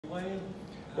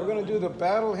We're going to do the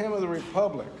Battle Hymn of the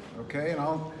Republic, okay? And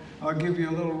I'll give you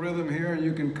a little rhythm here, and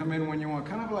you can come in when you want,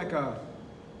 kind of like a,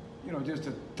 you know, just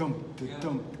a thump,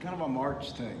 kind of a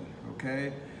march thing,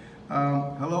 okay?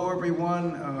 Hello,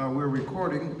 everyone. We're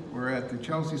recording. We're at the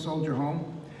Chelsea Soldier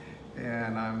Home,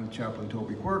 and I'm Chaplain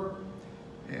Toby Quirk,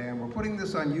 and we're putting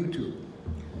this on YouTube.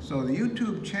 So the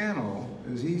YouTube channel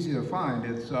is easy to find.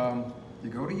 It's you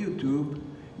go to YouTube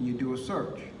and you do a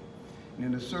search, and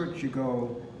in the search you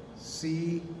go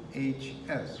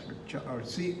CHS or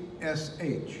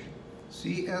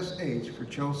CSH for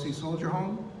Chelsea Soldier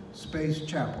Home space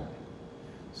Chapel,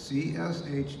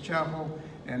 CSH Chapel,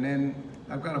 and then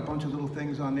I've got a bunch of little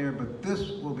things on there, but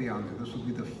this will be on there. This will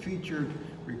be the featured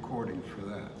recording for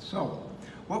that. So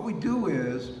what we do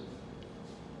is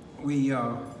we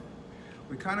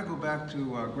kind of go back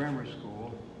to grammar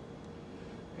school,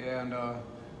 and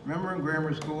remember in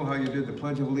grammar school how you did the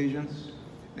Pledge of Allegiance,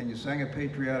 then you sang a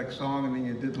patriotic song, and then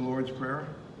you did the Lord's Prayer,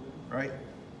 right?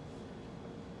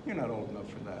 You're not old enough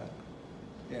for that.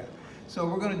 Yeah, so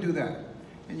we're going to do that.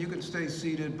 And you can stay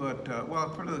seated, but, well,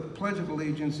 for the Pledge of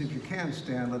Allegiance, if you can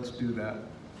stand, let's do that.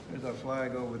 There's our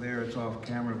flag over there. It's off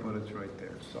camera, but it's right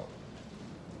there, so.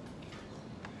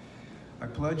 I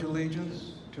pledge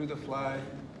allegiance to the flag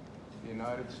of the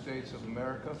United States of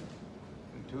America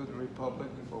and to the republic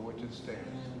for which it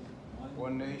stands,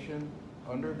 one nation,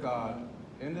 under God,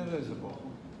 indivisible,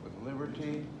 with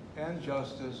liberty and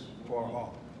justice for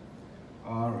all.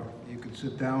 All right, you can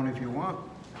sit down if you want.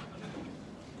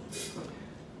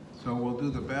 So we'll do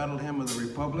the Battle Hymn of the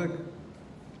Republic,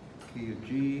 key of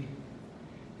G.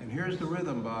 And here's the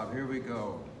rhythm, Bob. Here we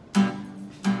go.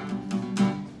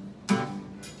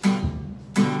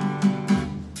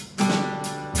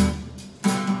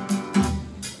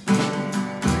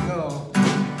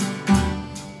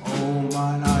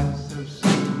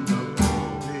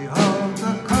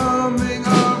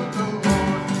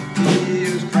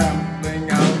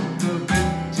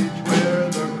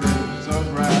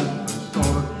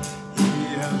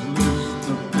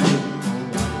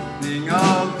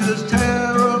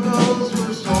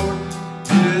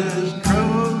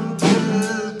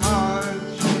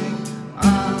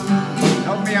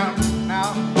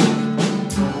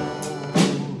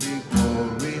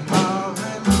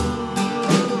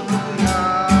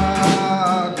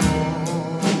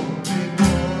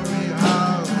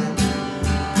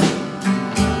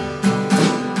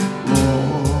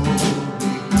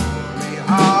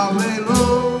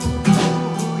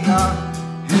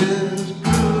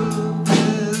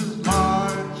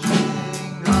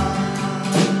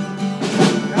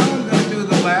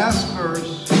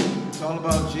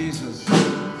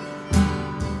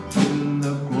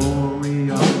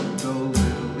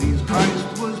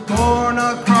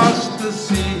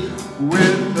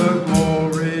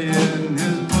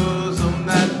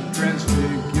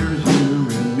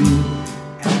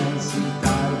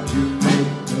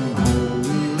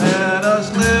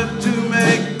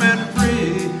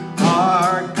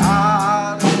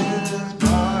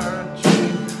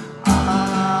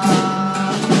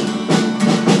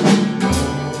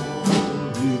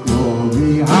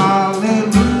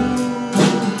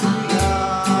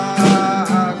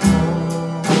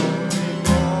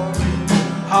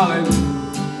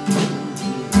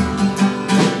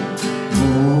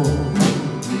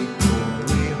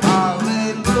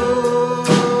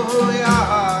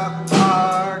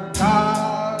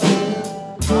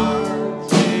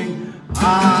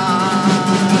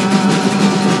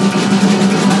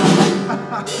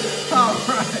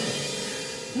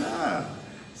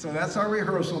 That's our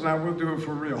rehearsal. Now we'll do it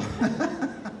for real.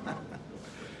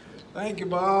 Thank you,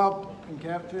 Bob and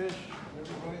Catfish,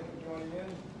 everybody for joining in.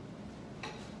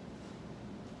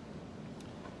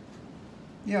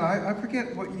 Yeah, I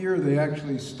forget what year they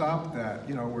actually stopped that,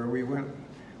 you know, where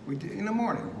we did in the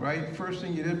morning, right? First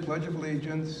thing you did, Pledge of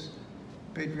Allegiance,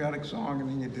 patriotic song, and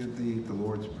then you did the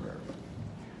Lord's Prayer.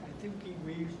 I think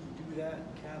we used to do that in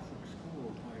Catholic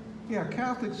school. Yeah,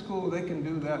 Catholic school, they can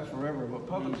do that forever, but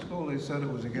public school, they said it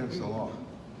was against the law.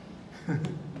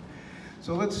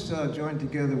 So let's join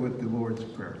together with the Lord's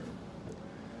Prayer.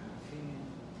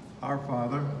 Our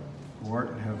Father, who art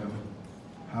in heaven,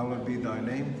 hallowed be thy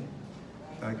name.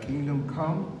 Thy kingdom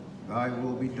come, thy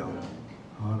will be done,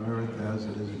 on earth as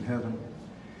it is in heaven.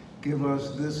 Give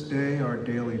us this day our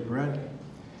daily bread.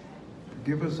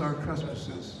 Forgive us our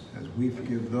trespasses, as we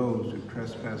forgive those who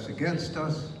trespass against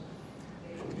us.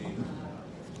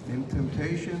 In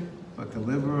temptation, but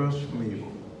deliver us from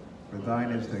evil. For thine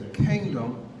is the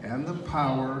kingdom and the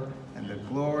power and the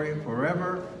glory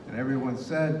forever. And everyone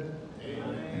said,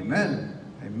 Amen. Amen.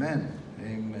 Amen.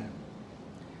 Amen.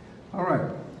 All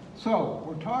right. So,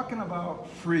 we're talking about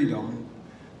freedom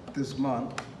this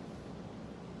month.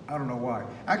 I don't know why.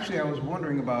 Actually, I was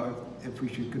wondering about if we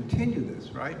should continue this,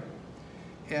 right?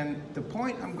 And the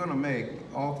point I'm going to make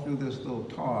all through this little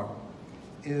talk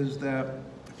is that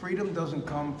freedom doesn't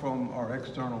come from our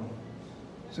external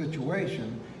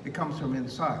situation, it comes from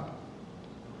inside.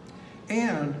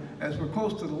 And as we're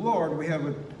close to the Lord, we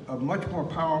have a much more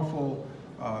powerful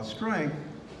strength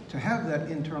to have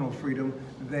that internal freedom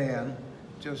than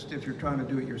just if you're trying to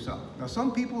do it yourself. Now,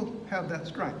 some people have that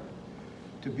strength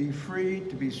to be free,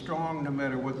 to be strong, no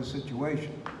matter what the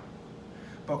situation.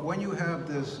 But when you have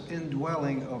this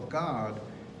indwelling of God,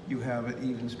 you have it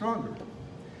even stronger.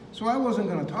 So I wasn't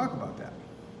going to talk about that.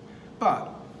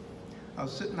 But I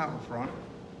was sitting out in front,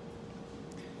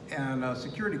 and a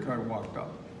security guard walked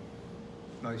up.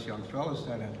 Nice young fellow,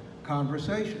 had a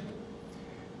conversation.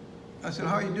 I said,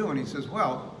 "How you doing?" He says,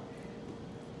 "Well,"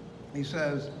 he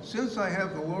says, "since I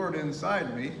have the Lord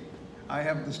inside me, I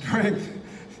have the strength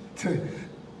to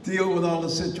deal with all the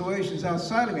situations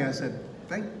outside of me." I said,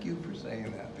 "Thank you for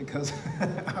saying that," because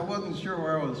I wasn't sure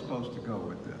where I was supposed to go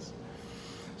with this.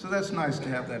 So that's nice to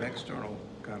have that external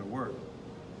kind of word.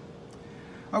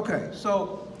 Okay,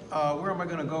 so where am I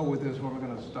going to go with this? Where am I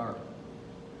going to start?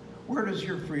 Where does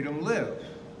your freedom live?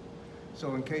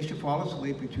 So in case you fall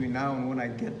asleep between now and when I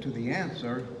get to the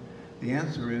answer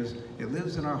is it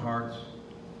lives in our hearts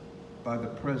by the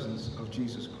presence of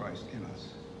Jesus Christ in us.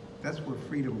 That's where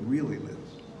freedom really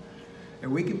lives.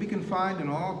 And we can be confined in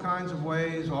all kinds of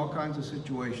ways, all kinds of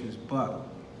situations, but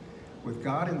with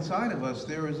God inside of us,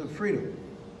 there is a freedom.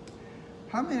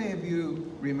 How many of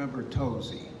you remember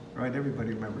Tozy? Right,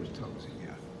 everybody remembers Tozy,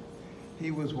 yeah.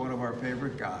 He was one of our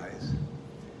favorite guys.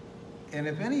 And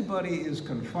if anybody is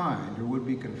confined or would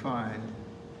be confined,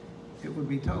 it would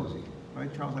be Tozy,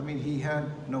 right, Charles? I mean, he had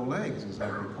no legs, as I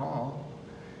recall.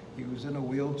 He was in a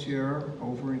wheelchair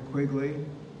over in Quigley,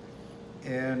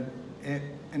 and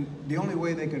the only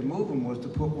way they could move him was to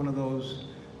put one of those,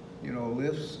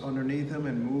 lifts underneath him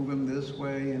and move him this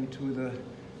way into the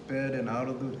bed and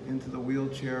into the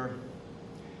wheelchair.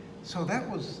 So there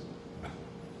was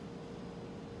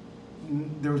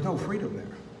no freedom there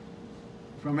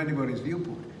from anybody's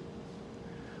viewpoint.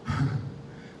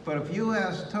 But if you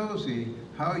ask Tozy,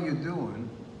 "How you doing?"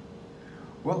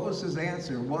 what was his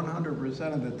answer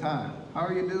 100% of the time? "How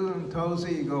are you doing,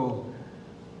 Tozy?" You go,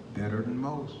 "Better than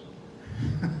most."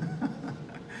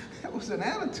 That was an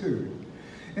attitude.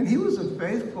 And he was a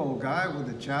faithful guy with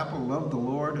the chapel, loved the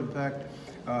Lord. In fact,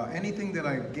 anything that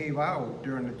I gave out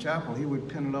during the chapel, he would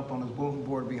pin it up on his bulletin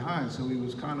board behind. So he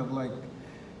was kind of like,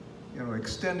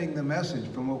 extending the message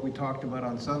from what we talked about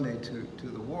on Sunday to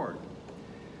the ward.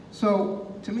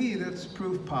 So to me, that's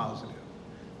proof positive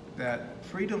that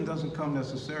freedom doesn't come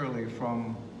necessarily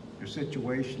from your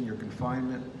situation, your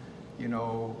confinement,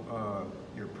 your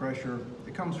pressure.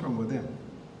 It comes from within.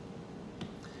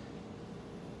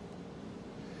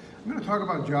 I'm going to talk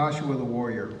about Joshua the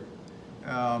warrior.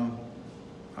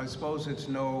 I suppose it's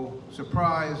no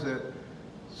surprise that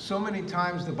so many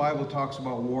times the Bible talks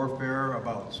about warfare,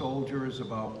 about soldiers,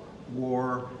 about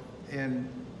war, and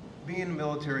being a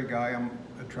military guy, I'm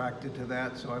attracted to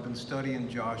that, so I've been studying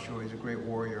Joshua. He's a great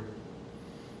warrior.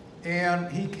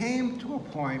 And he came to a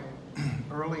point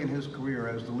early in his career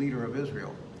as the leader of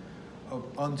Israel of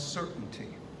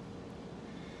uncertainty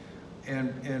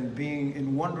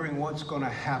and wondering what's going to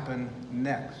happen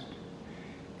next.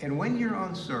 And when you're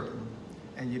uncertain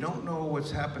and you don't know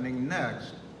what's happening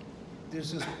next,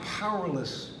 there's this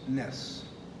powerlessness,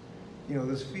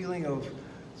 this feeling of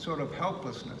sort of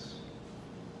helplessness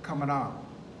coming on.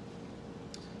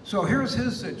 So here's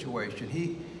his situation.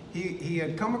 He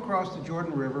had come across the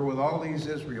Jordan River with all these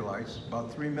Israelites,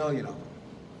 about 3 million of them.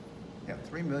 Yeah,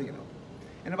 3 million of them.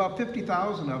 And about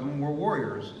 50,000 of them were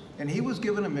warriors. And he was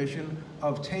given a mission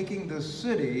of taking this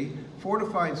city,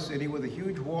 fortified city with a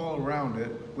huge wall around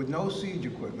it, with no siege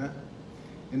equipment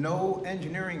and no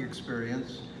engineering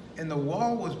experience. And the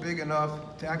wall was big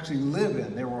enough to actually live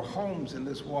in. There were homes in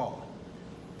this wall.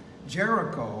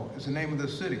 Jericho is the name of the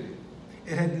city.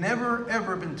 It had never,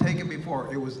 ever been taken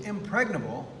before. It was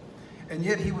impregnable, and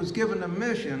yet he was given a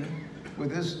mission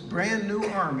with this brand new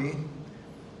army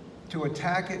to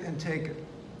attack it and take it.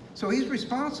 So he's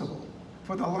responsible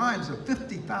for the lives of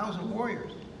 50,000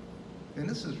 warriors. And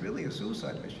this is really a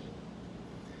suicide mission.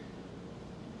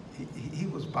 He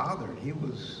was bothered. He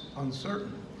was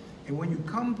uncertain. And when you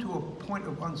come to a point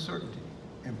of uncertainty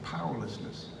and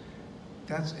powerlessness,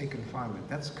 that's a confinement.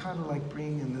 That's kind of like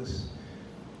being in this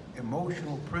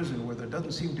emotional prison where there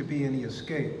doesn't seem to be any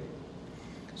escape.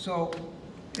 So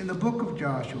in the book of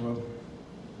Joshua,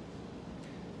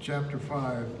 chapter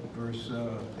 5, verse,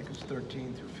 I think it's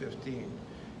 13 through 15.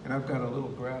 And I've got a little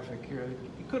graphic here.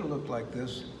 It could have looked like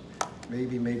this.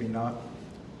 Maybe, maybe not.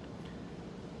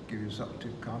 Give you something to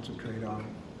concentrate on.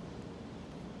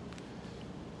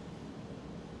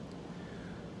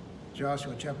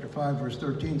 Joshua chapter 5, verse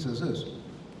 13 says this.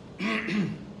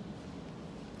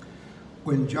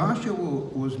 When Joshua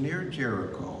was near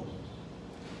Jericho,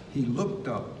 he looked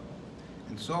up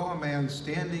and saw a man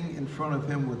standing in front of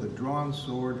him with a drawn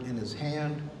sword in his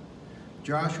hand.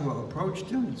 Joshua approached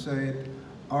him and said,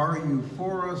 "Are you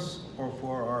for us or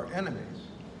for our enemies?"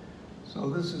 So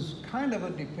this is kind of a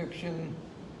depiction,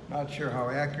 not sure how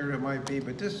accurate it might be,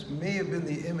 but this may have been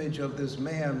the image of this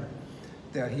man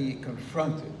that he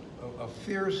confronted. A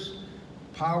fierce,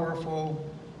 powerful,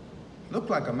 looked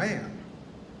like a man.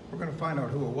 We're going to find out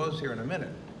who it was here in a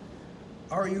minute.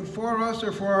 "Are you for us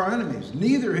or for our enemies?"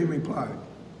 "Neither," he replied.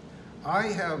 "I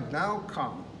have now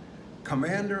come,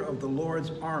 commander of the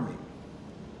Lord's army."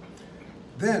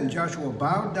 Then Joshua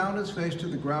bowed down his face to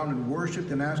the ground and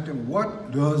worshipped and asked him,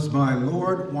 "What does my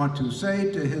Lord want to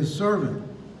say to his servant?"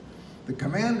 The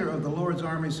commander of the Lord's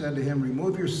army said to him,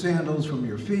 "Remove your sandals from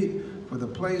your feet, for the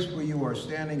place where you are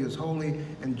standing is holy."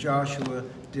 And Joshua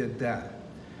did that.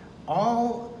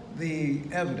 All the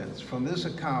evidence from this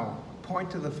account point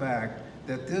to the fact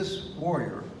that this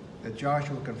warrior that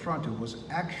Joshua confronted was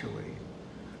actually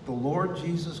the Lord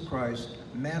Jesus Christ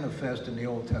manifest in the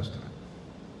Old Testament.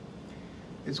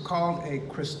 It's called a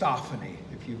Christophany,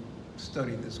 if you've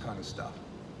studied this kind of stuff.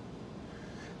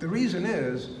 The reason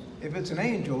is, if it's an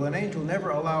angel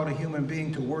never allowed a human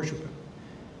being to worship him.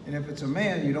 And if it's a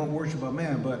man, you don't worship a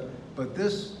man. But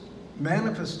this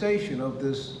manifestation of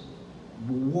this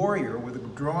warrior with a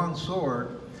drawn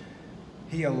sword,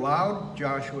 he allowed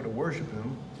Joshua to worship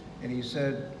him, and he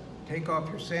said, "Take off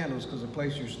your sandals because the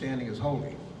place you're standing is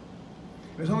holy."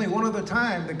 There's only one other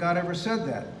time that God ever said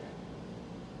that.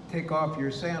 "Take off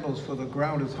your sandals for the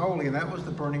ground is holy," and that was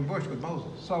the burning bush with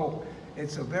Moses. So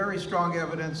it's a very strong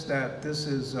evidence that this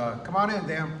is, come on in,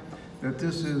 Dan, that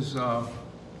this is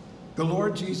the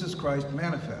Lord Jesus Christ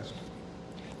manifest.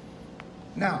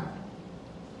 Now,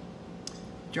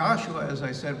 Joshua, as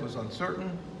I said, was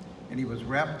uncertain, and he was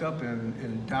wrapped up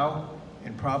in doubt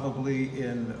and probably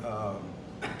in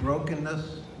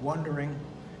brokenness, wondering,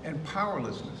 and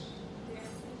powerlessness.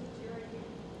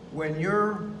 When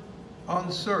you're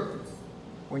uncertain,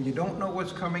 when you don't know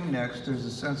what's coming next, there's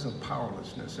a sense of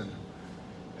powerlessness. And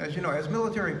as you know, as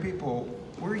military people,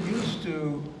 we're used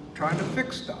to trying to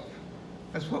fix stuff.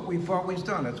 That's what we've always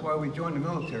done. That's why we joined the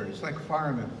military. It's like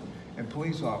firemen and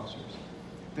police officers.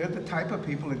 They're the type of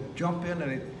people that jump in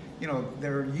and,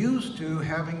 they're used to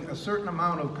having a certain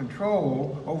amount of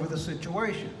control over the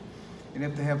situation. And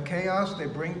if they have chaos, they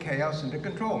bring chaos into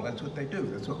control. That's what they do.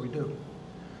 That's what we do.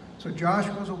 So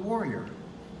Joshua's a warrior,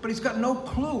 but he's got no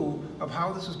clue of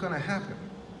how this is going to happen.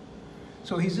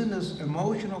 So he's in this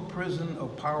emotional prison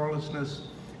of powerlessness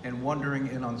and wondering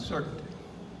and uncertainty.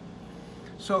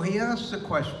 So he asks the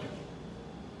question,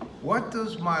 what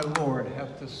does my Lord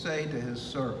have to say to his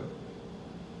servant?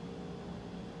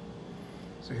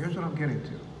 So here's what I'm getting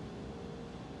to.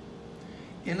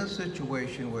 In a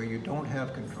situation where you don't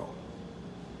have control,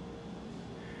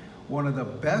 one of the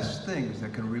best things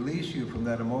that can release you from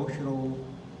that emotional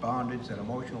bondage, that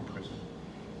emotional prison,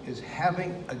 is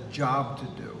having a job to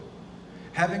do,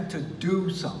 having to do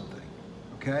something,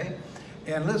 okay?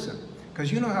 And listen,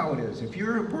 because you know how it is. If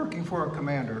you're working for a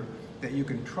commander that you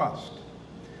can trust,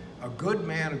 a good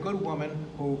man, a good woman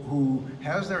who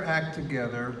has their act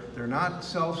together, they're not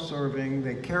self-serving,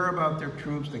 they care about their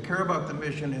troops, they care about the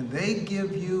mission, and they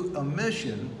give you a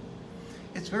mission,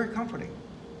 it's very comforting,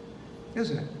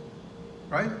 isn't it?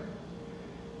 Right?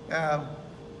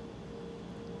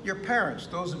 Your parents,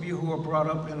 those of you who were brought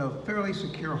up in a fairly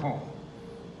secure home.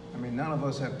 I mean, none of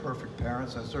us had perfect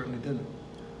parents, I certainly didn't.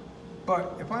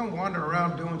 But if I'm wandering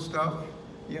around doing stuff,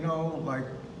 like,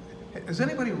 has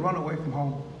anybody run away from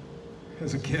home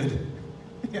as a kid?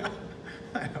 Yeah,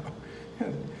 I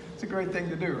know. It's a great thing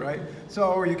to do, right?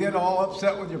 So you get all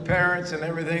upset with your parents and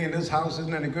everything, and this house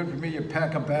isn't any good for me. You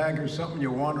pack a bag or something,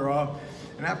 you wander off,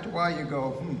 and after a while you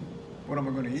go, what am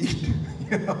I going to eat?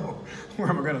 Where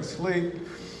am I going to sleep?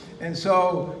 And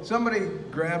so somebody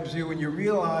grabs you and you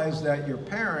realize that your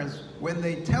parents, when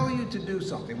they tell you to do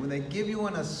something, when they give you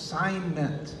an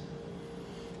assignment,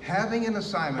 having an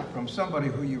assignment from somebody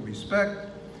who you respect,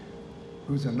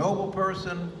 who's a noble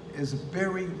person, is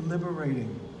very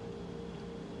liberating.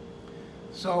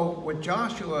 So what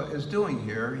Joshua is doing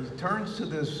here, he turns to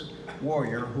this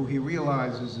warrior who he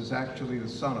realizes is actually the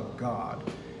Son of God,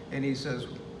 and he says,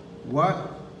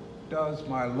 what does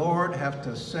my Lord have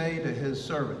to say to his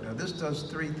servant? Now this does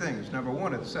three things. Number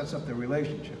one, it sets up the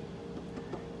relationship.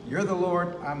 You're the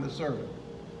Lord, I'm the servant.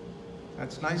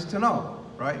 That's nice to know,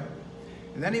 right?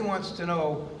 And then he wants to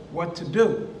know what to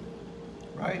do,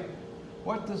 right?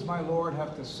 What does my Lord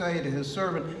have to say to his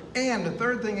servant? And the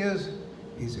third thing is,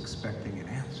 he's expecting an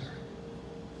answer.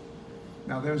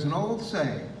 Now there's an old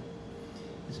saying,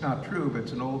 it's not true, but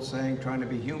it's an old saying trying to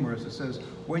be humorous. It says,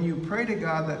 when you pray to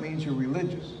God, that means you're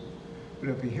religious. But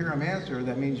if you hear him answer,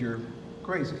 that means you're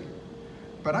crazy.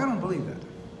 But I don't believe that.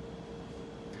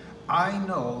 I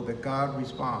know that God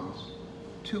responds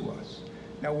to us.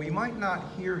 Now we might not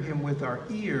hear him with our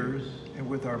ears and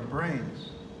with our brains,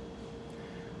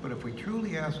 but if we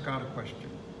truly ask God a question,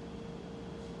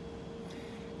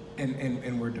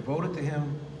 and we're devoted to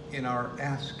him in our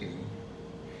asking,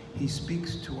 he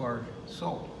speaks to our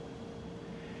soul.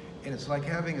 And it's like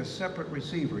having a separate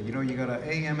receiver. You know, you got an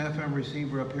AM, FM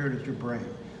receiver up here, that's your brain.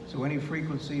 So any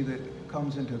frequency that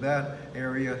comes into that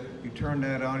area, you turn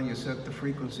that on and you set the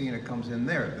frequency and it comes in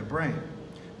there, the brain.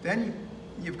 Then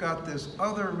you've got this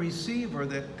other receiver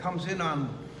that comes in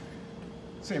on,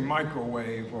 say,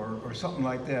 microwave or something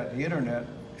like that, the internet,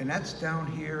 and that's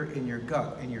down here in your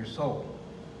gut, in your soul.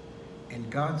 And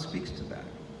God speaks to that.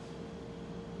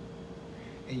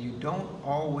 And you don't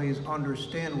always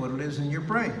understand what it is in your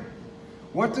brain.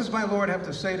 What does my Lord have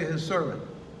to say to his servant?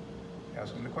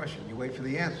 Ask him the question. You wait for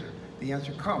the answer. The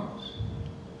answer comes.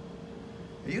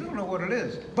 You don't know what it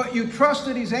is, but you trust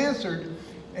that he's answered,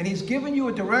 and he's given you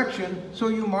a direction, so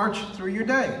you march through your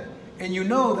day. And you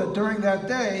know that during that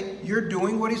day, you're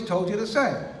doing what he's told you to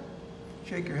say.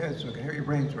 Shake your head so I can hear your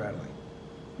brains rattling.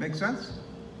 Make sense?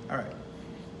 All right.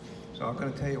 So I'm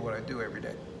going to tell you what I do every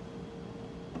day.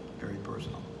 Very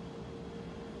personal.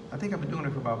 I think I've been doing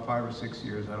it for about 5 or 6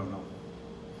 years, I don't know.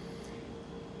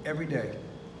 Every day.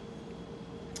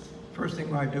 First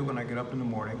thing I do when I get up in the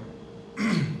morning,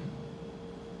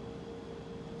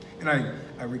 and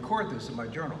I record this in my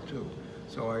journal too,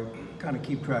 so I kind of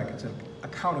keep track. It's an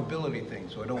accountability thing,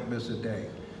 so I don't miss a day.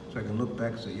 So I can look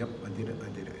back and say, yep, I did it, I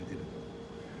did it, I did it.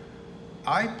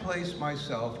 I place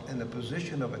myself in the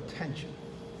position of attention.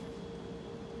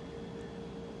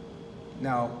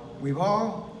 Now, we've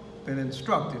all been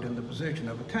instructed in the position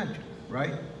of attention,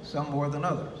 right? Some more than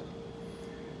others.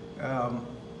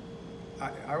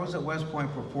 I was at West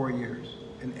Point for 4 years,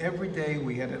 and every day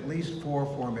we had at least 4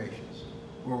 formations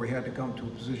where we had to come to a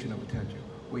position of attention.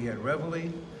 We had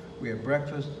reveille, we had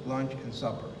breakfast, lunch, and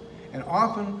supper. And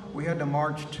often we had to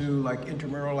march to like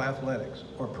intramural athletics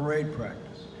or parade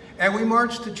practice. And we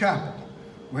marched to chapel.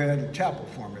 We had a chapel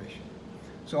formation.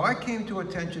 So I came to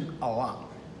attention a lot.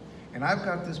 And I've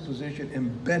got this position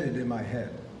embedded in my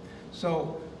head.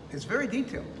 So it's very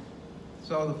detailed.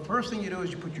 So the first thing you do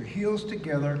is you put your heels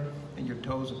together and your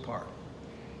toes apart.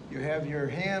 You have your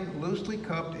hand loosely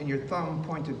cupped and your thumb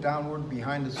pointed downward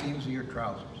behind the seams of your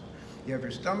trousers. You have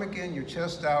your stomach in, your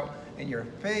chest out, and your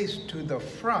face to the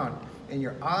front, and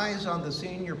your eyes on the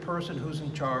senior person who's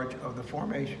in charge of the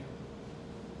formation.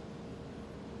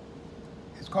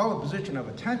 It's called a position of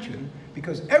attention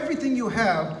because everything you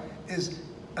have is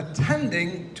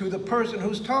attending to the person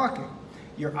who's talking.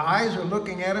 Your eyes are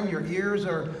looking at him, your ears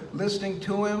are listening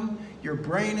to him, your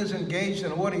brain is engaged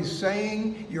in what he's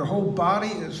saying, your whole body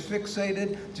is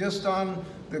fixated just on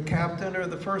the captain or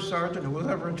the first sergeant,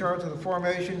 whoever in charge of the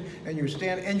formation, and you're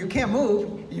standing, and you can't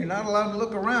move, you're not allowed to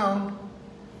look around,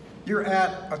 you're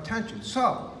at attention.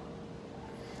 So,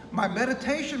 my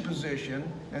meditation position,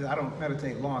 and I don't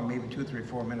meditate long, maybe 2, 3,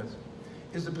 4 minutes,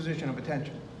 is the position of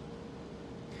attention.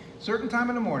 Certain time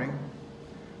in the morning,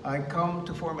 I come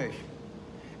to formation.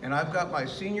 And I've got my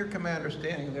senior commander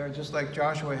standing there, just like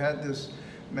Joshua had this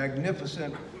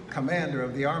magnificent commander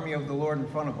of the army of the Lord in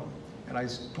front of him. And I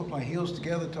put my heels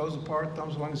together, toes apart,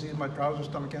 thumbs along the seats, my trousers,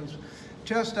 stomach ends,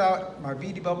 chest out, my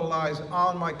beady bubble eyes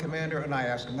on my commander, and I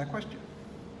ask him that question.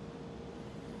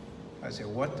 I say,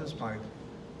 what does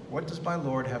my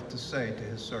Lord have to say to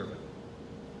his servant?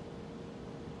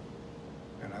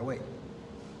 And I wait.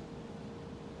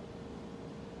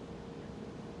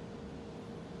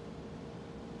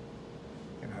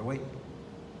 I wait.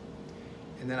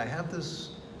 And then I have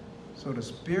this sort of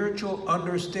spiritual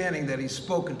understanding that he's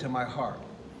spoken to my heart.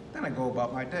 Then I go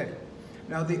about my day.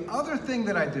 Now the other thing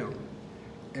that I do,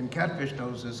 and Catfish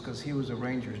knows this because he was a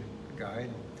Ranger guy,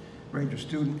 Ranger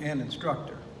student and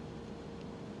instructor.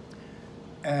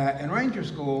 In Ranger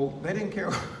school, they didn't care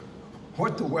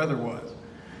what the weather was.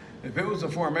 If it was a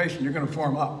formation, you're going to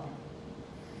form up.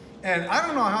 And I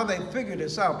don't know how they figured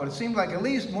this out, but it seemed like at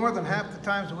least more than half the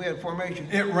times that we had formation,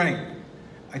 it rained.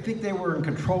 I think they were in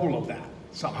control of that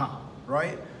somehow,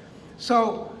 right?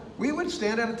 So we would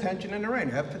stand at attention in the rain,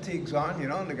 have fatigues on,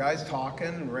 and the guy's talking,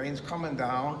 and rain's coming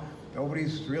down.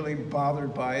 Nobody's really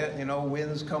bothered by it,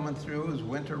 wind's coming through as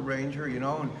winter ranger,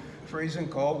 and freezing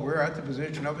cold. We're at the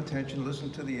position of attention,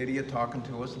 listening to the idiot talking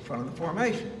to us in front of the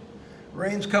formation.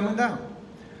 Rain's coming down.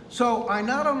 So I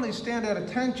not only stand at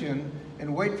attention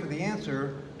and wait for the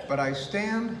answer, but I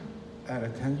stand at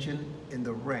attention in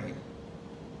the rain,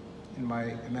 in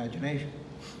my imagination.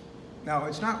 Now,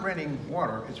 it's not raining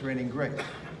water, it's raining grace.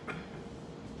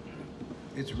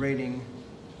 It's raining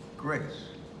grace.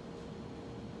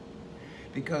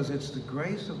 Because it's the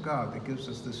grace of God that gives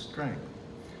us the strength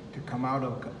to come out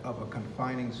of a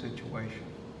confining situation.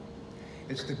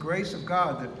 It's the grace of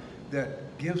God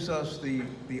that gives us the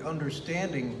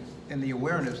understanding and the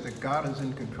awareness that God is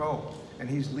in control, and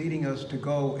he's leading us to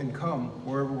go and come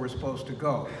wherever we're supposed to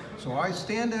go. So I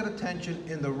stand at attention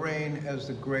in the rain as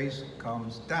the grace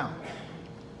comes down.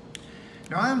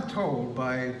 Now, I'm told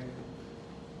by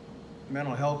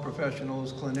mental health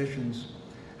professionals, clinicians,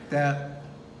 that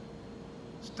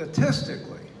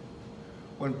statistically,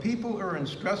 when people are in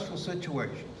stressful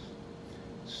situations,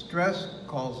 stress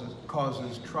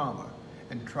causes trauma,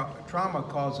 and trauma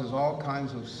causes all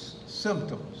kinds of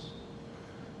symptoms.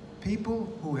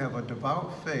 People who have a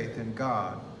devout faith in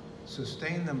God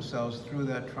sustain themselves through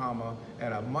that trauma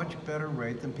at a much better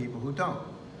rate than people who don't.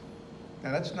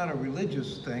 Now, that's not a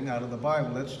religious thing out of the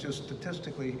Bible, that's just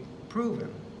statistically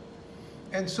proven.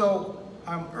 And so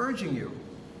I'm urging you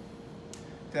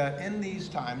that in these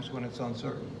times when it's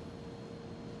uncertain,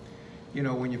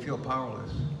 when you feel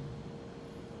powerless,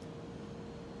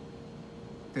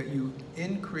 that you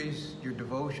increase your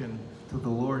devotion to the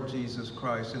Lord Jesus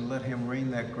Christ and let him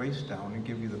rain that grace down and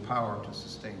give you the power to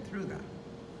sustain through that.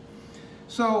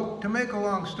 So, to make a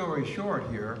long story short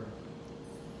here,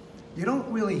 you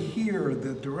don't really hear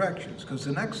the directions, because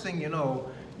the next thing you know,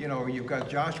 you've got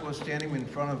Joshua standing in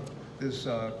front of this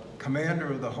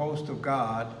commander of the host of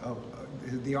God, of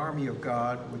the army of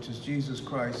God, which is Jesus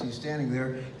Christ. He's standing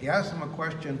there. He asks him a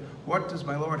question, what does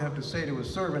my Lord have to say to his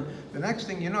servant? The next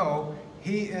thing you know,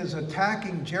 he is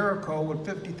attacking Jericho with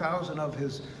 50,000 of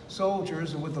his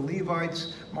soldiers, and with the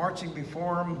Levites marching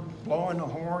before him, blowing the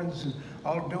horns, and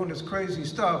all doing this crazy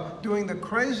stuff, doing the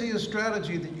craziest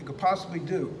strategy that you could possibly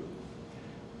do.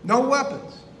 No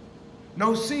weapons,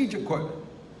 no siege equipment.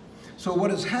 So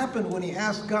what has happened when he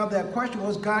asked God that question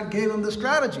was God gave him the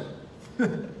strategy.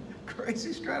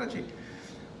 Crazy strategy.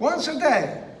 Once a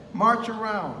day, march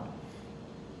around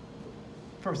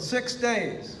for 6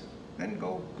 days. Then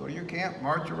go to your camp,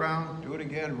 march around, do it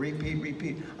again,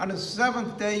 repeat. On the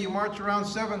 7th day, you march around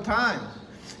 7 times.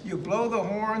 You blow the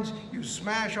horns, you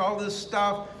smash all this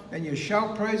stuff, and you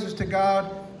shout praises to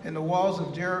God, and the walls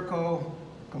of Jericho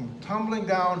come tumbling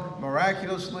down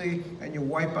miraculously, and you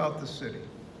wipe out the city.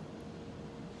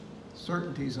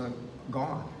 Certainties are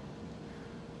gone.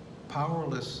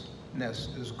 Powerlessness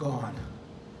is gone.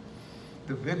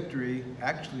 The victory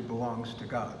actually belongs to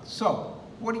God. So,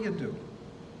 what do you do?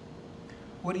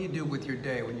 What do you do with your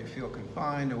day when you feel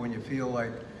confined or when you feel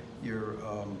like you're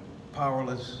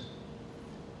powerless?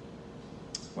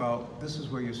 Well, this is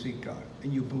where you seek God.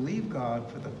 And you believe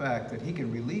God for the fact that he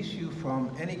can release you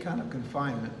from any kind of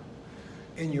confinement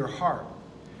in your heart,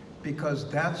 because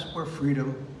that's where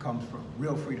freedom comes from.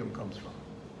 Real freedom comes from.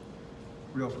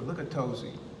 Real freedom. Look at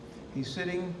Tozy. He's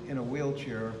sitting in a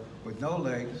wheelchair with no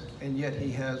legs, and yet he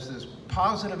has this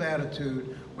positive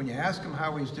attitude. When you ask him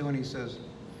how he's doing, he says,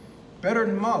 better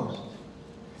than most.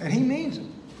 And he means it.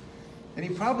 And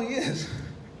he probably is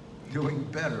doing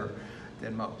better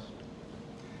than most.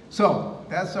 So,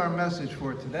 that's our message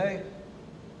for today.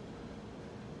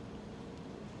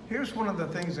 Here's one of the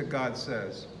things that God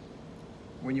says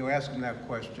when you ask him that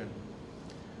question.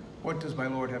 What does my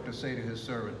Lord have to say to his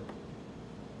servant?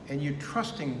 And you're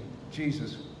trusting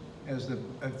Jesus as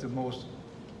the most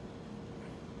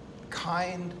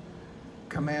kind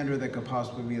commander that could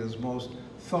possibly be, the most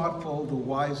thoughtful, the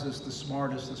wisest, the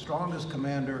smartest, the strongest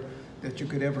commander that you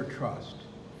could ever trust.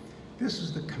 This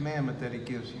is the commandment that he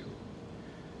gives you.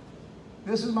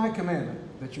 This is my commandment,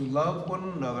 that you love one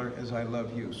another as I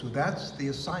love you. So that's the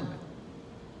assignment.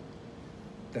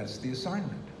 That's the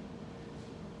assignment.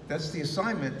 That's the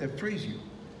assignment that frees you.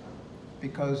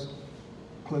 Because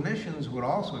clinicians would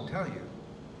also tell you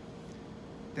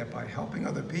that by helping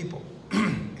other people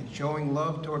and showing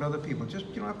love toward other people, just,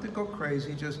 you don't have to go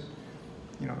crazy, just,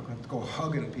 you don't have to go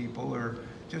hugging people, or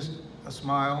just a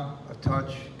smile, a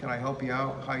touch, can I help you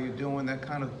out, how you doing, that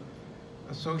kind of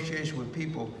association with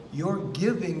people. You're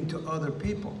giving to other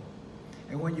people.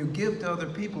 And when you give to other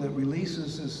people, it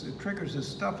releases this, it triggers this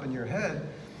stuff in your head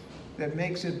that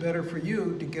makes it better for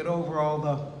you to get over all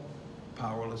the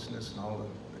powerlessness and all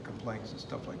the complaints and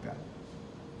stuff like that.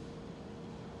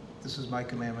 This is my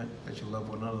commandment, that you love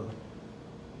one another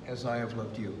as I have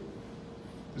loved you.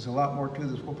 There's a lot more to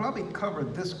this. We'll probably cover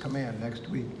this command next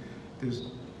week. It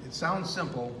sounds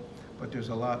simple, but there's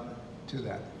a lot to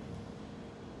that.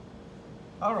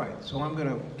 All right, so I'm going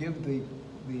to give the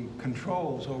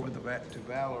controls over to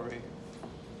Valerie.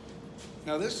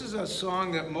 Now, this is a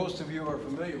song that most of you are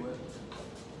familiar with,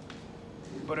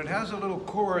 but it has a little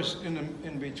chorus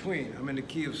in between. I'm in the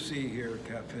key of C here,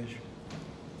 Catfish.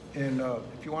 And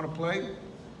if you want to play,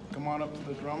 come on up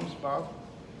to the drums, Bob.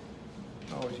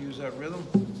 Always use that rhythm.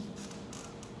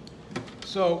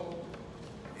 So,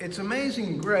 it's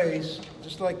Amazing Grace,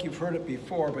 just like you've heard it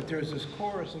before, but there's this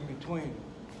chorus in between.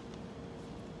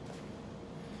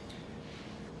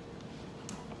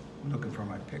 I'm looking for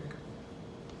my pick.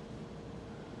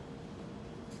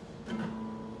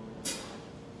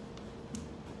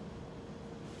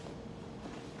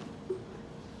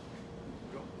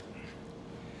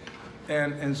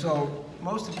 And so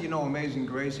most of you know Amazing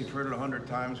Grace. You've heard it 100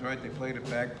 times, right? They played at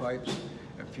bagpipes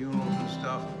at funerals and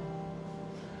stuff.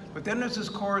 But then there's this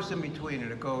chorus in between,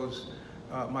 and it goes,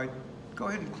 go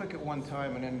ahead and click it one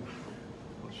time, and then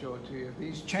we'll show it to you.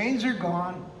 These chains are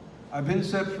gone. I've been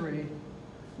set free.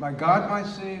 My God, my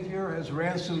Savior, has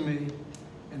ransomed me.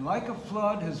 And like a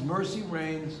flood, his mercy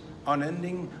reigns,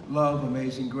 unending love,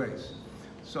 amazing grace.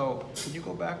 So, can you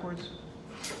go backwards?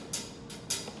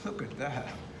 Look at that.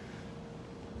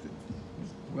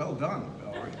 Well done,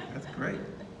 Valerie. That's great.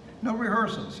 No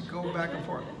rehearsals. You go back and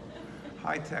forth.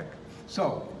 High tech.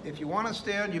 So, if you want to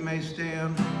stand, you may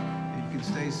stand. You can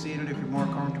stay seated if you're more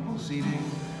comfortable seating.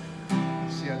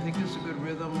 Let's see, I think this is a good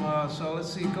rhythm. So let's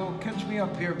see, go catch me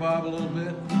up here, Bob, a little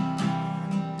bit.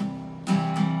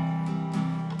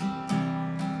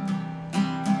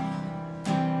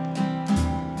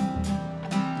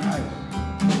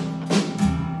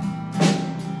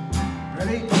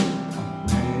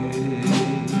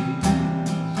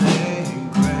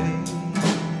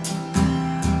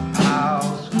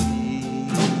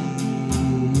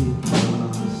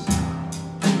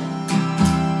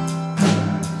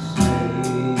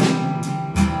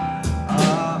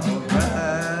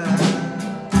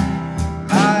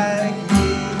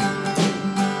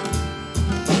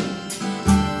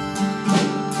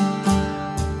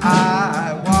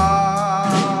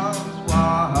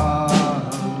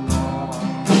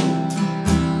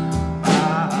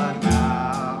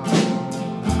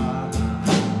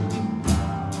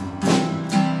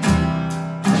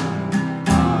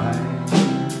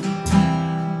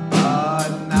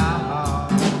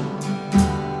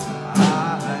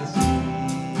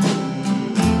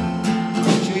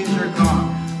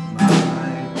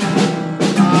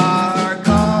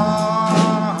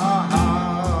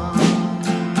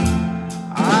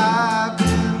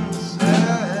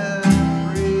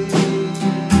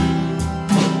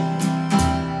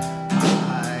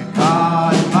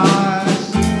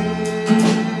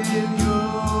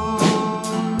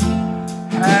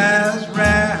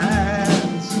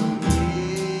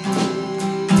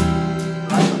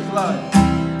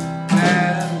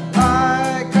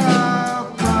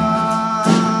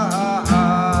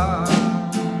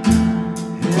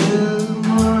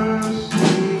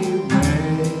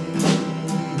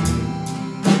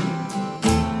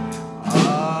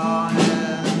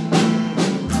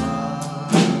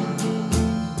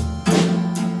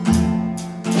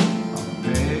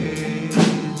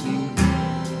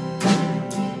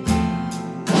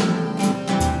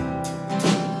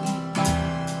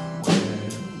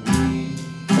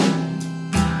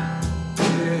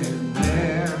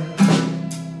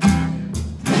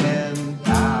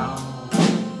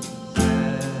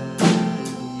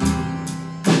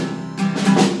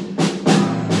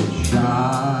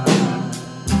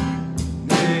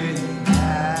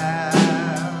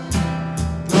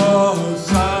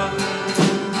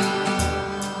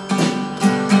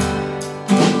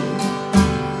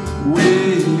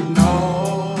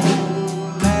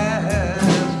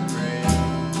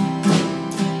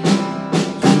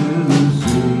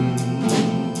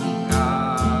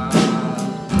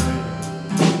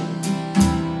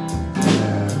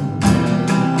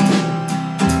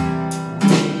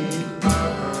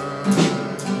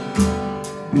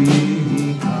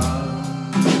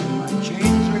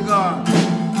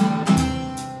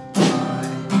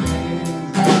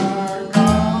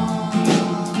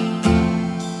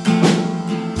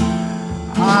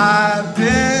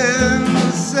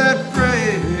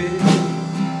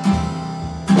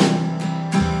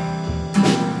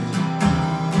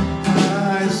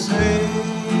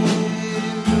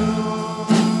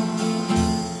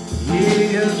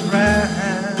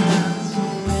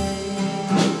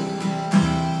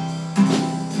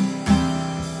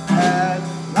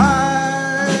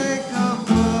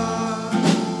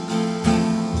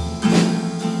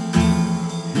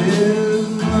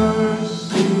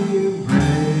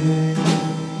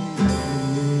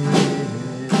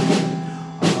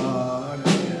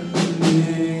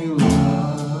 Amazing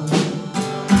love,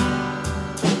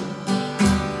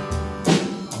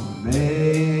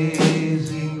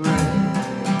 amazing grace.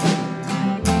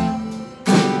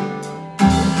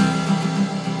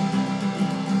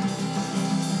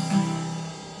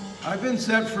 I've been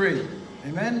set free.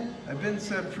 Amen? I've been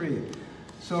set free.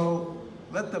 So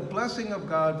let the blessing of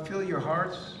God fill your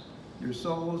hearts, your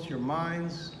souls, your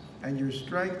minds, and your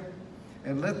strength.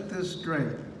 And let this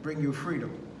strength bring you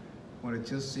freedom when it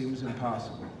just seems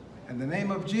impossible. In the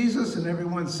name of Jesus, and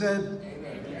everyone said,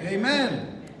 Amen.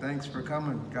 Amen. Thanks for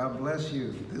coming. God bless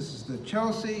you. This is the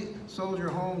Chelsea Soldier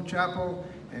Home Chapel,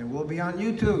 and we'll be on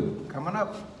YouTube coming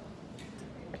up.